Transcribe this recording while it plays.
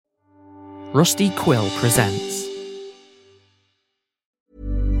Rusty Quill presents.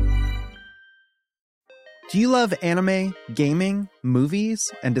 Do you love anime, gaming,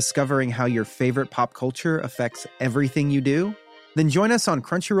 movies, and discovering how your favorite pop culture affects everything you do? Then join us on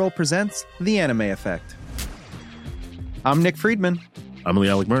Crunchyroll Presents The Anime Effect. I'm Nick Friedman. I'm Lee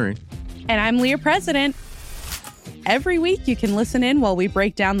Alec Murray. And I'm Leah President. Every week you can listen in while we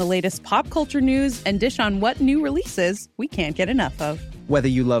break down the latest pop culture news and dish on what new releases we can't get enough of. Whether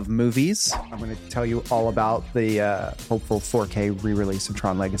you love movies, I'm going to tell you all about the hopeful 4K re-release of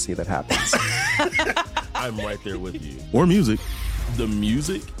Tron Legacy that happens. I'm right there with you. Or music. The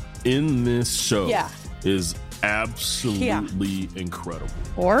music in this show is absolutely incredible.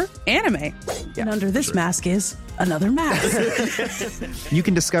 Or anime. And under this mask is another mask. You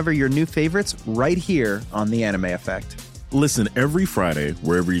can discover your new favorites right here on The Anime Effect. Listen every Friday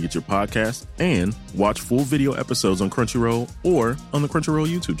wherever you get your podcasts and watch full video episodes on Crunchyroll or on the Crunchyroll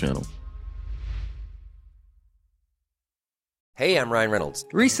YouTube channel. Hey, I'm Ryan Reynolds.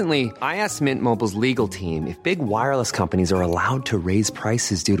 Recently, I asked Mint Mobile's legal team if big wireless companies are allowed to raise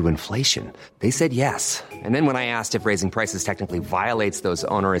prices due to inflation. They said yes. And then when I asked if raising prices technically violates those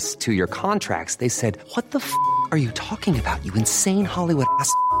onerous 2-year contracts, they said, "What the f*** are you talking about, you insane Hollywood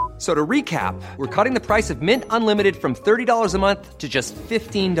ass?" So to recap, we're cutting the price of Mint Unlimited from $30 a month to just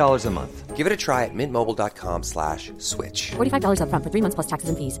 $15 a month. Give it a try at mintmobile.com/switch. $45 up front for 3 months plus taxes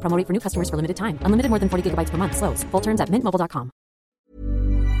and fees. Promo rate for new customers for limited time. Unlimited more than 40 gigabytes per month. Slows full terms at mintmobile.com.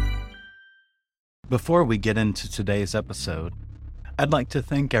 Before we get into today's episode, I'd like to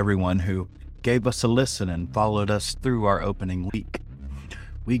thank everyone who gave us a listen and followed us through our opening week.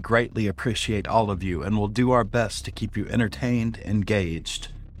 We greatly appreciate all of you and will do our best to keep you entertained, engaged,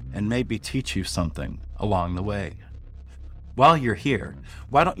 and maybe teach you something along the way. While you're here,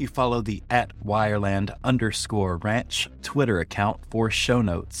 why don't you follow the @Wireland_Ranch Twitter account for show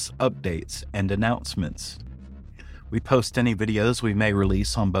notes, updates, and announcements. We post any videos we may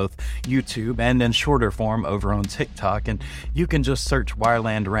release on both YouTube and in shorter form over on TikTok, and you can just search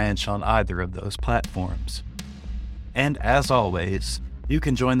Wireland Ranch on either of those platforms. And as always, you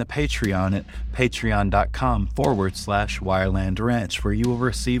can join the Patreon at patreon.com/Wireland Ranch, where you will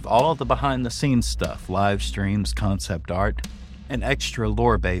receive all the behind-the-scenes stuff, live streams, concept art, and extra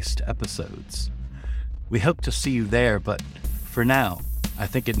lore-based episodes. We hope to see you there, but for now, I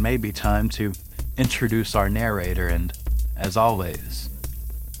think it may be time to introduce our narrator, and as always,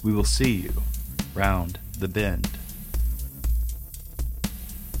 we will see you round the bend.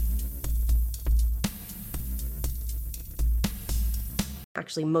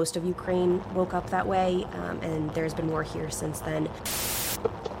 Actually, most of Ukraine woke up that way, and there's been more here since then.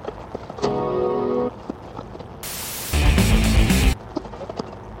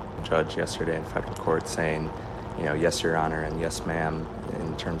 Judge yesterday in federal court saying, yes, Your Honor, and yes, ma'am,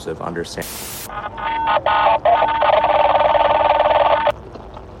 in terms of understanding.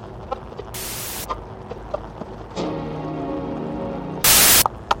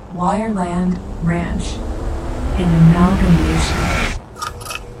 Wireland Ranch, an amalgamation.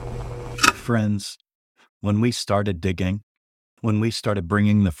 Friends, when we started digging, when we started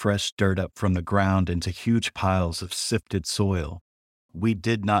bringing the fresh dirt up from the ground into huge piles of sifted soil, we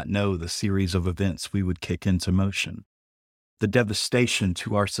did not know the series of events we would kick into motion. The devastation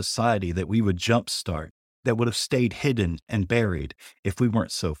to our society that we would jumpstart, that would have stayed hidden and buried if we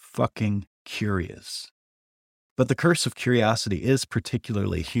weren't so fucking curious. But the curse of curiosity is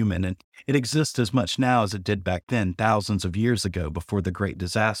particularly human, and it exists as much now as it did back then, thousands of years ago before the Great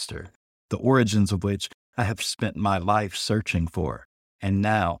Disaster, the origins of which I have spent my life searching for. And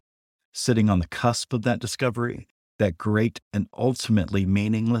now, sitting on the cusp of that discovery, that great and ultimately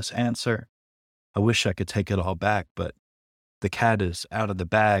meaningless answer, I wish I could take it all back, but the cat is out of the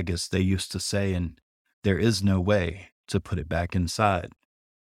bag, as they used to say, and there is no way to put it back inside.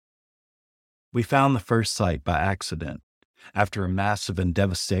 We found the first site by accident, after a massive and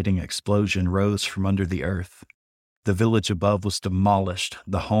devastating explosion rose from under the earth. The village above was demolished,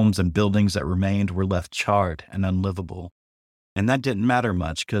 the homes and buildings that remained were left charred and unlivable. And that didn't matter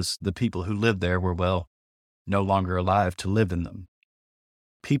much, because the people who lived there were, well, no longer alive to live in them.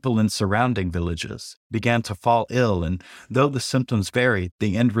 People in surrounding villages began to fall ill, and though the symptoms varied,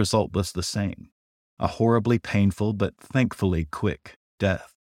 the end result was the same: a horribly painful but thankfully quick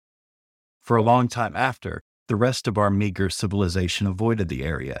death. For a long time after, the rest of our meager civilization avoided the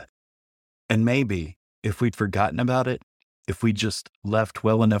area. And maybe, if we'd forgotten about it, if we just left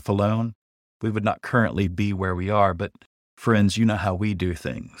well enough alone, we would not currently be where we are. But friends, you know how we do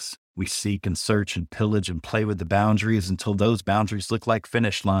things. We seek and search and pillage and play with the boundaries until those boundaries look like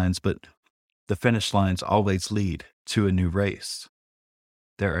finish lines, but the finish lines always lead to a new race.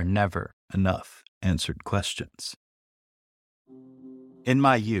 there are never enough answered questions. In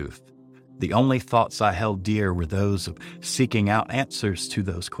my youth, the only thoughts I held dear were those of seeking out answers to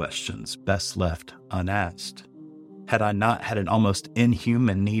those questions best left unasked. Had I not had an almost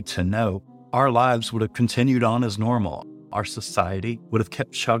inhuman need to know, our lives would have continued on as normal. Our society would have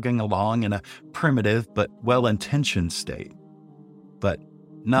kept chugging along in a primitive but well-intentioned state. But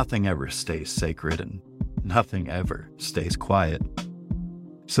nothing ever stays sacred and nothing ever stays quiet.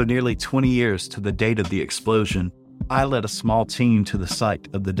 So nearly 20 years to the date of the explosion, I led a small team to the site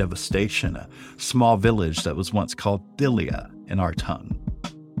of the devastation, a small village that was once called Philia in our tongue.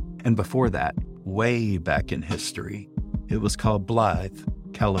 And before that, way back in history, it was called Blythe,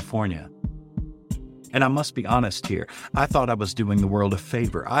 California. And I must be honest here, I thought I was doing the world a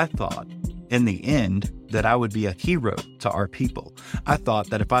favor. I thought, in the end, that I would be a hero to our people. I thought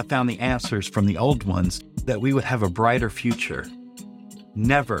that if I found the answers from the old ones, that we would have a brighter future.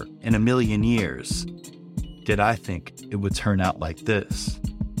 Never in a million years did I think it would turn out like this.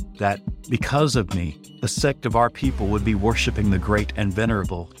 That because of me, a sect of our people would be worshiping the great and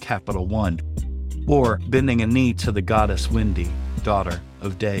venerable Capital One, or bending a knee to the goddess Wendy, daughter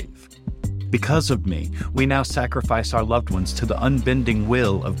of Dave. Because of me, we now sacrifice our loved ones to the unbending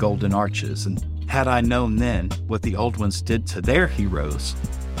will of golden arches, and had I known then what the old ones did to their heroes,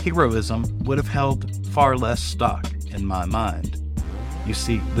 heroism would have held far less stock in my mind. You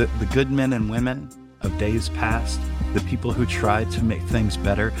see, the good men and women of days past, the people who tried to make things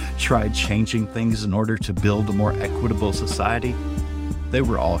better, tried changing things in order to build a more equitable society, they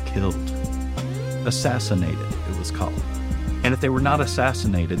were all killed. Assassinated, it was called. And if they were not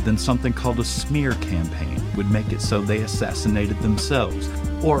assassinated, then something called a smear campaign would make it so they assassinated themselves,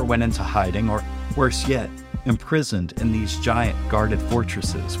 or went into hiding, or worse yet, imprisoned in these giant guarded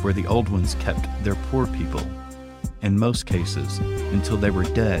fortresses where the old ones kept their poor people. In most cases, until they were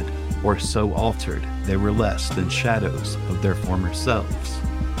dead or so altered they were less than shadows of their former selves.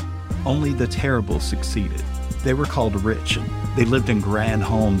 Only the terrible succeeded. They were called rich, and they lived in grand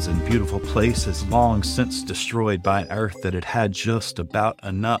homes and beautiful places long since destroyed by an earth that had had just about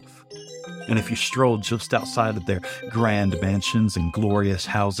enough. And if you strolled just outside of their grand mansions and glorious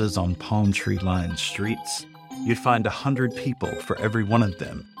houses on palm tree-lined streets, you'd find 100 people for every one of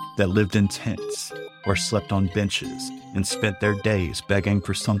them that lived in tents or slept on benches and spent their days begging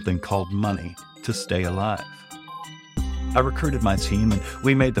for something called money to stay alive. I recruited my team and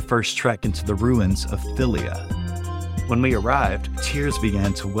we made the first trek into the ruins of Philia. When we arrived, tears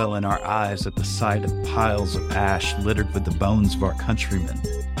began to well in our eyes at the sight of piles of ash littered with the bones of our countrymen,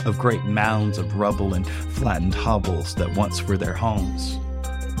 of great mounds of rubble and flattened hovels that once were their homes.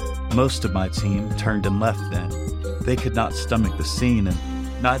 Most of my team turned and left then. They could not stomach the scene,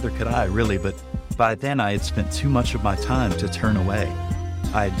 and neither could I really, but by then I had spent too much of my time to turn away.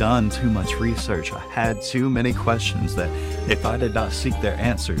 I had done too much research. I had too many questions that, if I did not seek their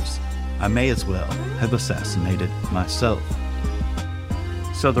answers, I may as well have assassinated myself.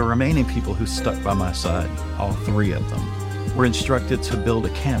 So the remaining people who stuck by my side, all 3 of them, were instructed to build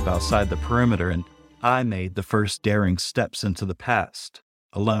a camp outside the perimeter, and I made the first daring steps into the past,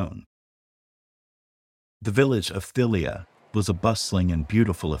 alone. The village of Philia was a bustling and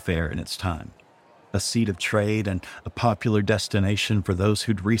beautiful affair in its time, a seat of trade and a popular destination for those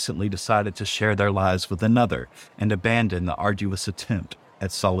who'd recently decided to share their lives with another and abandon the arduous attempt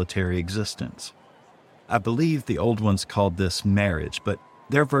at solitary existence. I believe the old ones called this marriage, but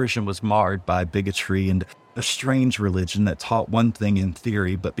their version was marred by bigotry and a strange religion that taught one thing in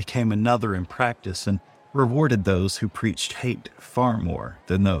theory but became another in practice and rewarded those who preached hate far more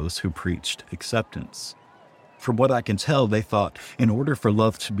than those who preached acceptance. From what I can tell, they thought in order for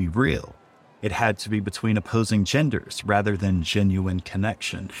love to be real, it had to be between opposing genders rather than genuine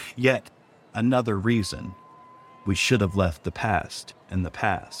connection. Yet, another reason, we should have left the past in the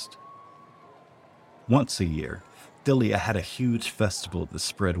past. Once a year, Philia had a huge festival that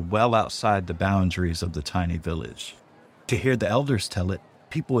spread well outside the boundaries of the tiny village. To hear the elders tell it,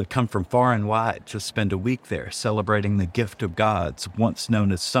 people would come from far and wide to spend a week there celebrating the gift of gods once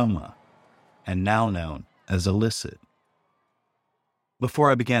known as Soma, and now known as illicit.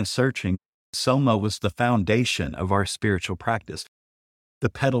 Before I began searching, Soma was the foundation of our spiritual practice. The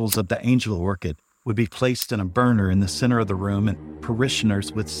petals of the angel orchid would be placed in a burner in the center of the room, and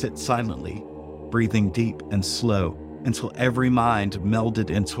parishioners would sit silently, breathing deep and slow until every mind melded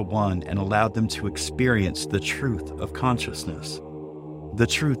into one and allowed them to experience the truth of consciousness, the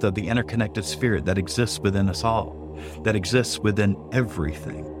truth of the interconnected spirit that exists within us all, that exists within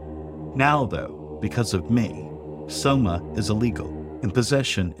everything. Now, though, because of me, Soma is illegal, and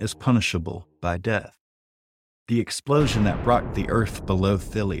possession is punishable by death. The explosion that rocked the earth below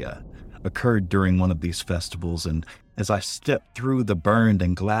Thylia occurred during one of these festivals, and as I stepped through the burned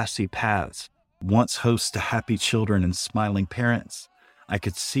and glassy paths, once host to happy children and smiling parents, I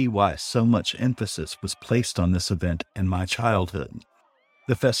could see why so much emphasis was placed on this event in my childhood.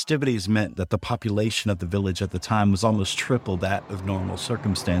 The festivities meant that the population of the village at the time was almost triple that of normal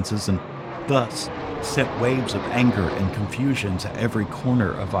circumstances, and thus sent waves of anger and confusion to every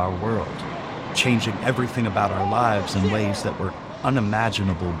corner of our world, changing everything about our lives in ways that were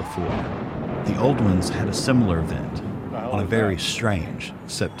unimaginable before. The old ones had a similar event on a very strange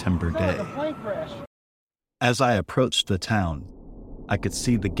September day. As I approached the town, I could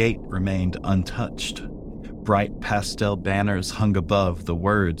see the gate remained untouched. Bright pastel banners hung above, the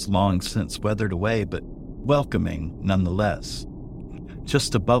words long since weathered away, but welcoming nonetheless.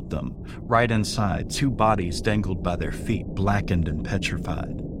 Just above them, right inside, 2 bodies dangled by their feet, blackened and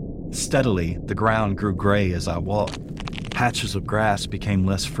petrified. Steadily, the ground grew gray as I walked. Patches of grass became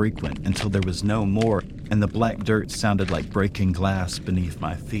less frequent until there was no more, and the black dirt sounded like breaking glass beneath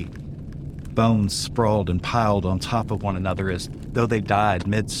my feet. Bones sprawled and piled on top of one another as though they died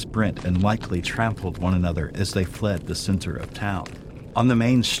mid-sprint and likely trampled one another as they fled the center of town. On the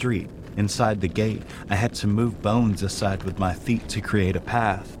main street, inside the gate, I had to move bones aside with my feet to create a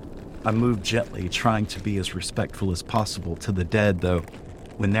path. I moved gently, trying to be as respectful as possible to the dead, though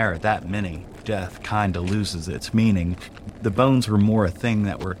when there are that many, death kinda loses its meaning. The bones were more a thing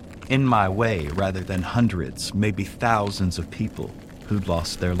that were in my way rather than hundreds, maybe thousands of people who'd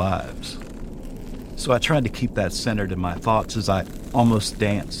lost their lives. So I tried to keep that centered in my thoughts as I almost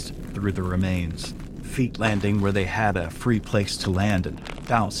danced through the remains, feet landing where they had a free place to land and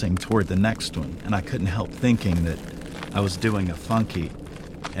bouncing toward the next one, and I couldn't help thinking that I was doing a funky,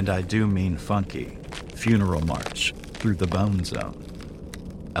 and I do mean funky, funeral march through the bone zone.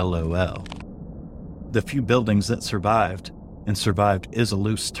 LOL. The few buildings that survived, and survived is a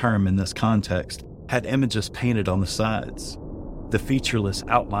loose term in this context, had images painted on the sides. The featureless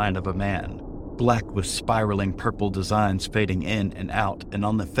outline of a man, black with spiraling purple designs fading in and out, and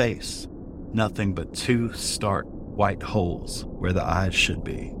on the face, nothing but 2 stark white holes where the eyes should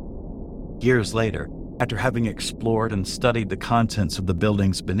be. Years later, after having explored and studied the contents of the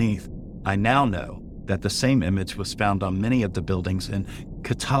buildings beneath, I now know that the same image was found on many of the buildings in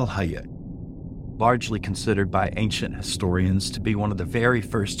Catalhaya, largely considered by ancient historians to be one of the very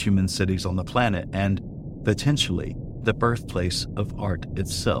first human cities on the planet and, potentially, the birthplace of art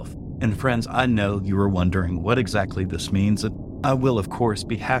itself. And friends, I know you are wondering what exactly this means, and I will, of course,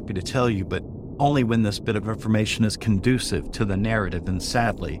 be happy to tell you, but only when this bit of information is conducive to the narrative, and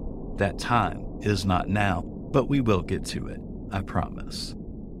sadly, that time is not now, but we will get to it, I promise.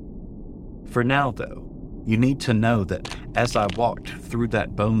 For now, though, you need to know that as I walked through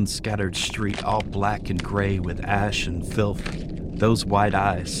that bone-scattered street all black and gray with ash and filth, those wide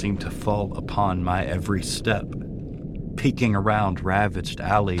eyes seemed to fall upon my every step, peeking around ravaged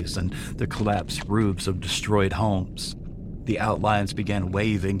alleys and the collapsed roofs of destroyed homes. The outlines began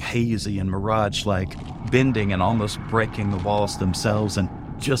waving, hazy and mirage-like, bending and almost breaking the walls themselves, and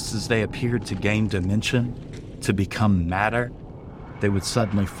just as they appeared to gain dimension, to become matter, they would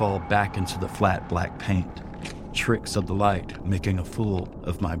suddenly fall back into the flat black paint, tricks of the light making a fool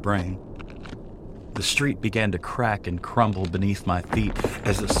of my brain. The street began to crack and crumble beneath my feet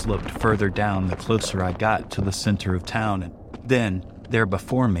as it sloped further down the closer I got to the center of town, and then, there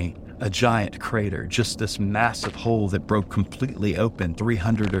before me, a giant crater, just this massive hole that broke completely open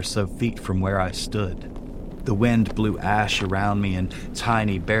 300 or so feet from where I stood. The wind blew ash around me in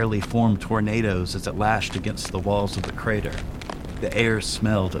tiny, barely formed tornadoes as it lashed against the walls of the crater. The air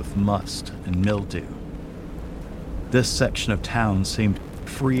smelled of must and mildew. This section of town seemed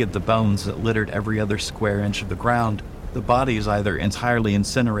free of the bones that littered every other square inch of the ground, the bodies either entirely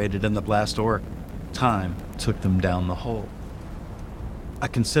incinerated in the blast or time took them down the hole. I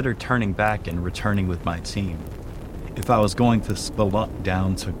considered turning back and returning with my team. If I was going to spelunk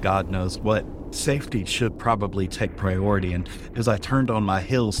down to God knows what, safety should probably take priority, and as I turned on my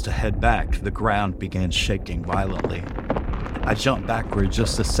heels to head back, the ground began shaking violently. I jumped backward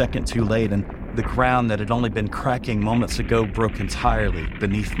just a second too late, and the ground that had only been cracking moments ago broke entirely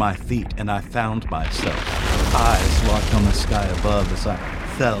beneath my feet, and I found myself, eyes locked on the sky above as I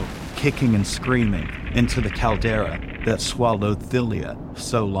fell, kicking and screaming, into the caldera that swallowed Thylia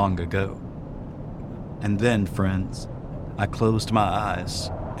so long ago. And then, friends, I closed my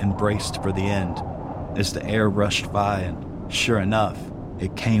eyes and braced for the end as the air rushed by, and sure enough,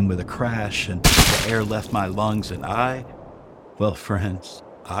 it came with a crash, and the air left my lungs, and well, friends,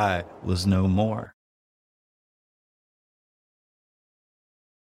 I was no more.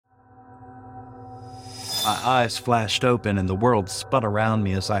 My eyes flashed open and the world spun around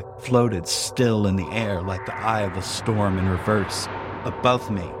me as I floated still in the air like the eye of a storm in reverse. Above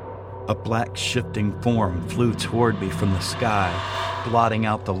me, a black shifting form flew toward me from the sky, blotting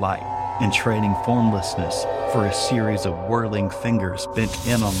out the light and trading formlessness for a series of whirling fingers bent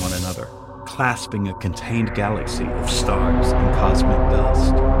in on one another, clasping a contained galaxy of stars and cosmic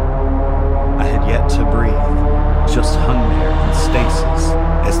dust. I had yet to breathe, just hung there in stasis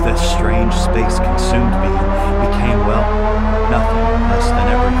as this strange space consumed me and became, well, nothing less than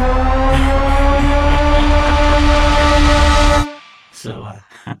everything. So,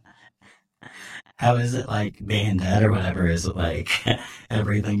 how is it like being dead or whatever? Is it like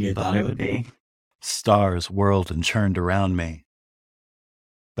everything you thought it would be? Stars whirled and churned around me.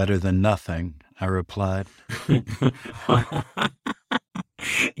 Better than nothing, I replied.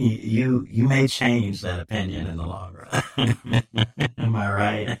 You may change that opinion in the long run. Am I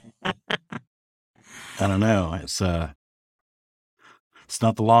right? I don't know. It's not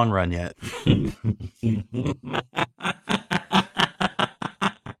the long run yet.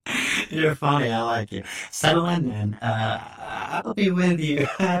 You're funny. I like you. Settle in, then. I'll be with you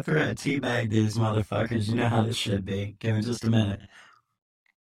after I teabag these motherfuckers. You know how this should be. Give me just a minute.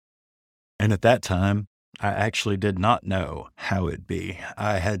 And at that time, I actually did not know how it'd be.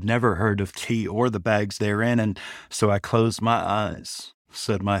 I had never heard of tea or the bags therein, and so I closed my eyes,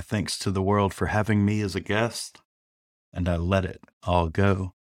 said my thanks to the world for having me as a guest, and I let it all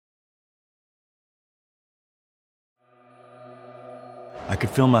go. I could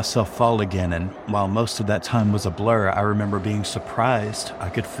feel myself fall again, and while most of that time was a blur, I remember being surprised I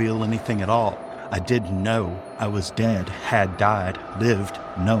could feel anything at all. I didn't know I was dead, had died, lived,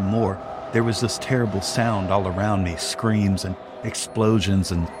 no more. There was this terrible sound all around me, screams and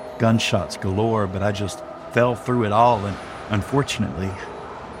explosions and gunshots galore, but I just fell through it all and, unfortunately,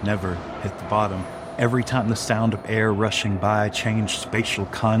 never hit the bottom. Every time the sound of air rushing by changed spatial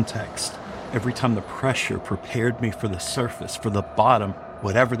context, every time the pressure prepared me for the surface, for the bottom,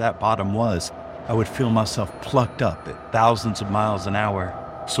 whatever that bottom was, I would feel myself plucked up at thousands of miles an hour,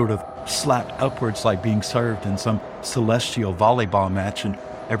 sort of slapped upwards like being served in some celestial volleyball match, and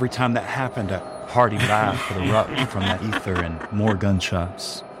every time that happened, a hearty laugh would erupt from that ether and more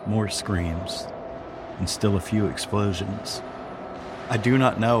gunshots, more screams, and still a few explosions. I do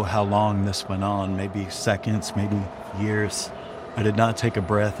not know how long this went on, maybe seconds, maybe years. I did not take a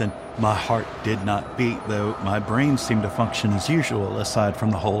breath, and my heart did not beat, though my brain seemed to function as usual, aside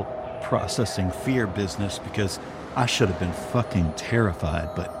from the whole processing fear business, because I should have been fucking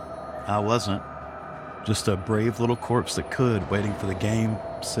terrified, but I wasn't. Just a brave little corpse that could, waiting for the game,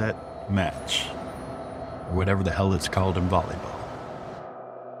 set, match. Or whatever the hell it's called in volleyball.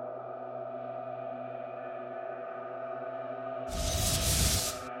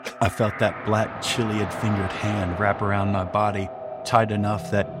 I felt that black, chiliad-fingered hand wrap around my body, tight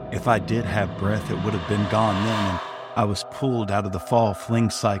enough that if I did have breath, it would have been gone then, and I was pulled out of the fall fling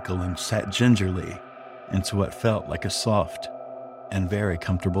cycle and sat gingerly into what felt like a soft and very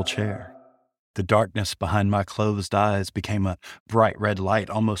comfortable chair. The darkness behind my closed eyes became a bright red light,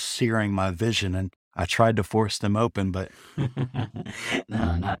 almost searing my vision, and I tried to force them open, but... No,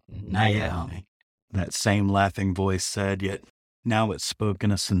 not yet, homie. That same laughing voice said, yet now it spoke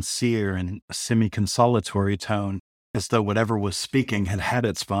in a sincere and semi-consolatory tone, as though whatever was speaking had had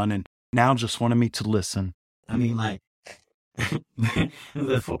its fun and now just wanted me to listen. I mean, like,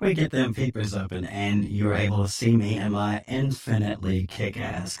 before we get them papers open and you're able to see me in my infinitely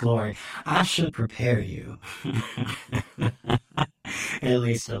kick-ass glory, I should prepare you. At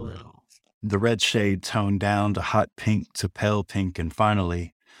least a little. The red shade toned down to hot pink to pale pink, and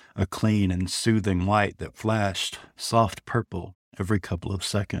finally, a clean and soothing white that flashed soft purple every couple of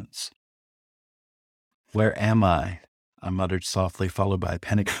seconds. Where am I? I muttered softly, followed by a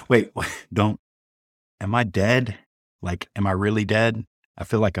panic. Wait, don't. Am I dead? Like, am I really dead? I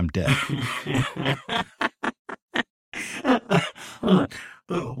feel like I'm dead.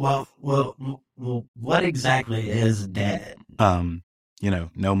 Well, what exactly is dead?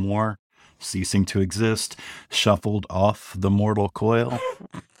 No more, ceasing to exist, shuffled off the mortal coil.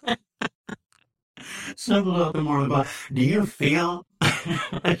 Shuffled off the mortal coil. Do you feel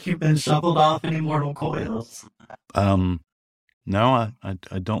like you've been shuffled off any mortal coils? No, I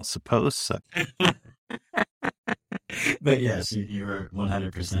don't suppose so. But yes, you were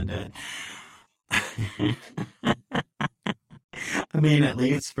 100% dead. I mean, at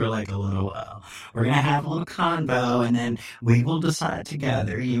least for like a little while. We're going to have a little convo, and then we will decide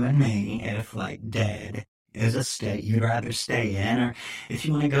together, you and me, if like dead is a state you'd rather stay in, or if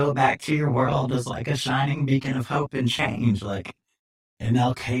you want to go back to your world as like a shining beacon of hope and change. Like,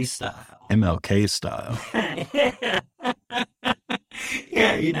 MLK style. MLK style.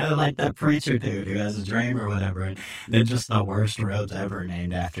 Yeah, you know, like that preacher dude who has a dream or whatever, and then just the worst roads ever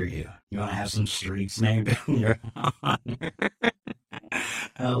named after you. You want to have some streets named in your honor?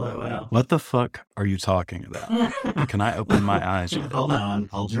 LOL. What the fuck are you talking about? Can I open my eyes? Hold on.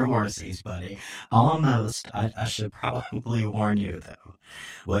 Hold your horses, buddy. Almost. I should probably warn you, though.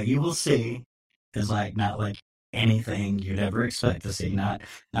 What you will see is not like anything you'd ever expect to see. Not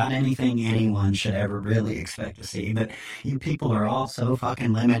anything anyone should ever really expect to see. But you people are all so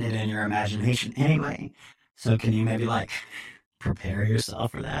fucking limited in your imagination anyway. So can you maybe prepare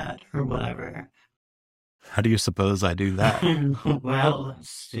yourself for that or whatever? How do you suppose I do that? Well, let's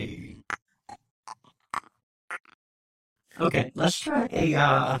see. Okay, let's try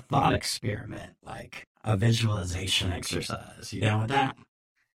a thought experiment, like a visualization exercise. You down with that?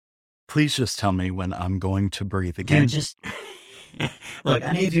 Please just tell me when I'm going to breathe again. Look,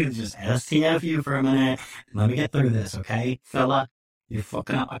 I need you to just STF you for a minute. Let me get through this, okay? Fella, you're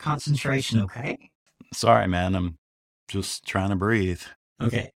fucking up my concentration, okay? Sorry, man. I'm just trying to breathe.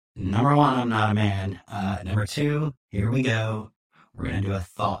 Okay, number one, I'm not a man. Number two, here we go. We're going to do a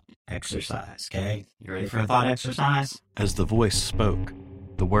thought exercise, okay? You ready for a thought exercise? As the voice spoke,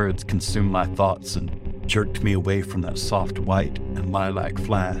 the words consumed my thoughts and jerked me away from that soft white and lilac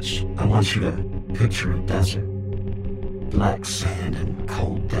flash. I want you to picture a desert. Black sand and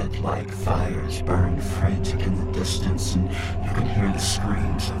cold death-like fires burn frantic in the distance, and you can hear the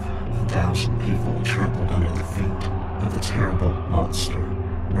screams of 1,000 people trampled under the feet of the terrible monster,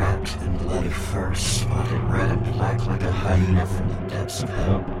 wrapped in bloody fur, spotted red and black like a hyena from the depths of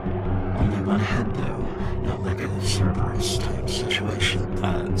hell. Only one head, though, not like a Cerberus type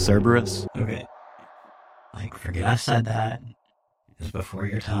situation. Cerberus? Okay. Forget I said that. It's before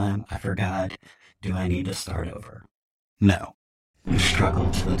your time. I forgot. Do I need to start over? No. You struggle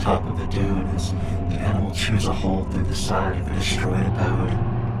to the top of the dune as the animal chews a hole through the side of a destroyed abode.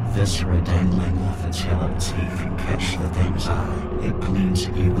 Viscera dangling off its yellow teeth, you catch the thing's eye. It gleams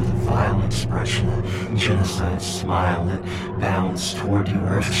at you with a vile expression, a genocide smile that bounds toward you,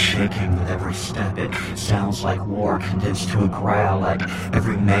 earth shaking with every step. It sounds like war condensed to a growl, like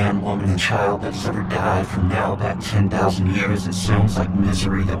every man, woman, and child that's ever died from now back 10,000 years. It sounds like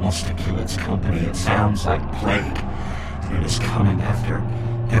misery that wants to kill its company. It sounds like plague, and it is coming after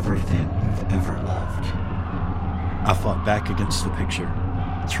everything you've ever loved. I fought back against the picture.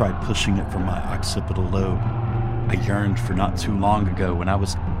 Tried pushing it from my occipital lobe. I yearned for not too long ago when I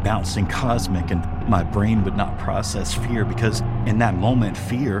was bouncing cosmic and my brain would not process fear, because in that moment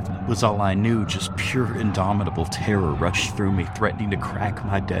fear was all I knew. Just pure indomitable terror rushed through me, threatening to crack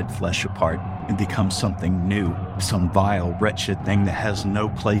my dead flesh apart and become something new, some vile, wretched thing that has no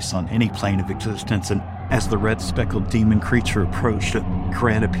place on any plane of existence. And as the red speckled demon creature approached, a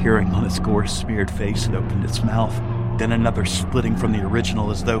grin appearing on its gore-smeared face, it opened its mouth. Then another splitting from the original,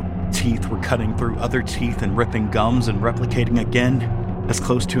 as though teeth were cutting through other teeth and ripping gums and replicating again, as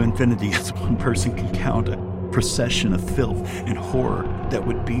close to infinity as one person can count, a procession of filth and horror that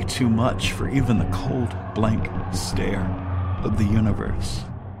would be too much for even the cold, blank stare of the universe.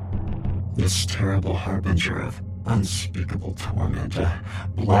 This terrible harbinger of unspeakable torment, a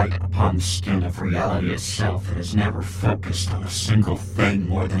blight upon the skin of reality itself that has never focused on a single thing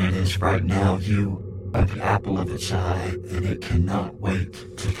more than it is right now. You are the apple of its eye, and it cannot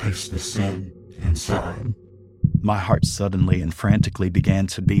wait to taste the sin inside. My heart suddenly and frantically began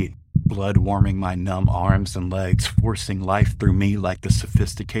to beat, blood warming my numb arms and legs, forcing life through me like the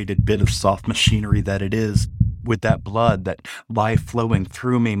sophisticated bit of soft machinery that it is. With that blood, that life flowing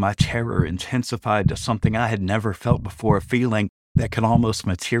through me, my terror intensified to something I had never felt before, a feeling that could almost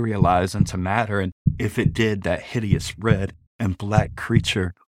materialize into matter, and if it did, that hideous red and black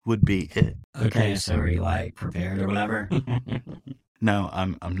creature would be it. Okay, so are you prepared or whatever? No,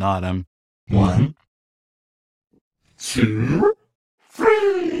 I'm not. I'm 1, 2, 3.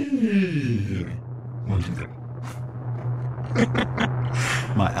 1, 2, 3.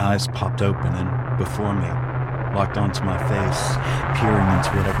 My eyes popped open and before me, locked onto my face, peering into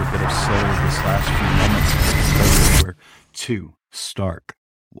whatever bit of soul this last few moments was were two stark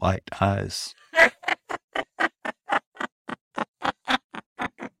white eyes.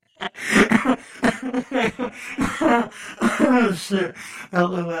 Oh, shit.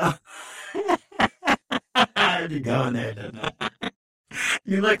 LOL. I had to go in there, didn't I?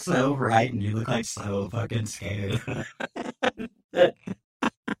 You look so bright and you look so fucking scared.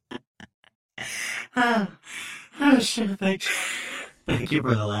 Oh, shit. Thank you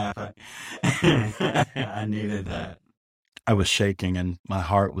for the laugh. I needed that. I was shaking and my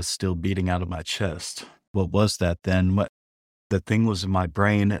heart was still beating out of my chest. What was that then? The thing was in my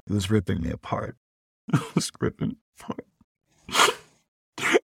brain. It was ripping me apart. It was ripping me apart.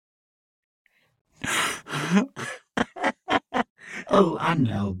 Oh, I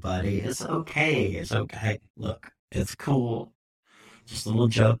know, buddy. It's okay. It's okay. Look, it's cool. Just a little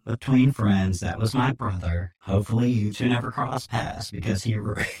joke between friends. That was my brother. Hopefully you two never cross paths because he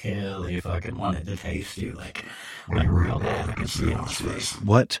really fucking wanted to taste you like real bad. I can see it on his face.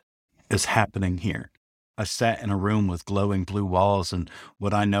 What is happening here? I sat in a room with glowing blue walls and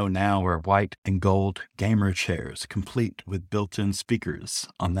what I know now are white and gold gamer chairs, complete with built-in speakers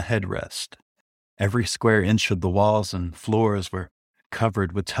on the headrest. Every square inch of the walls and floors were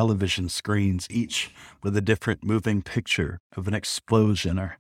covered with television screens, each with a different moving picture of an explosion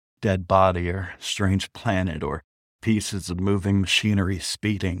or dead body or strange planet or pieces of moving machinery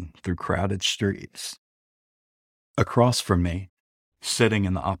speeding through crowded streets. Across from me, sitting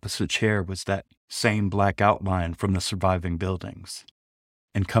in the opposite chair, was that same black outline from the surviving buildings,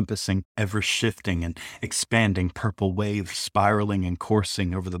 encompassing ever-shifting and expanding purple waves spiraling and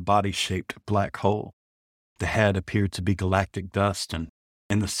coursing over the body-shaped black hole. The head appeared to be galactic dust, and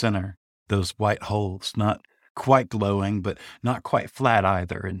in the center, those white holes, not quite glowing, but not quite flat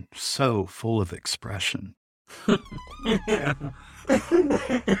either, and so full of expression.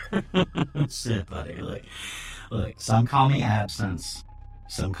 Sit, buddy. Look, some call me Absence,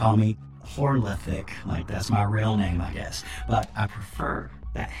 some call me Horlific, like that's my real name, I guess, but I prefer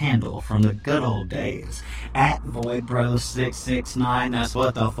that handle from the good old days. @VoidBro669, that's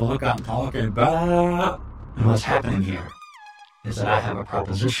what the fuck I'm talking about. And what's happening here is that I have a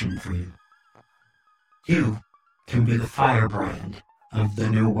proposition for you. You can be the firebrand of the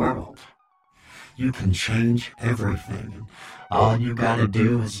new world. You can change everything. All you gotta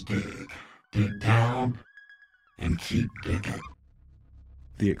do is dig down, and keep digging.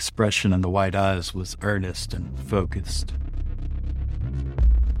 The expression in the white eyes was earnest and focused.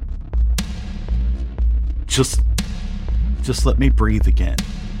 Just let me breathe again,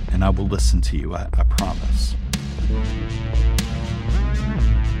 and I will listen to you, I promise.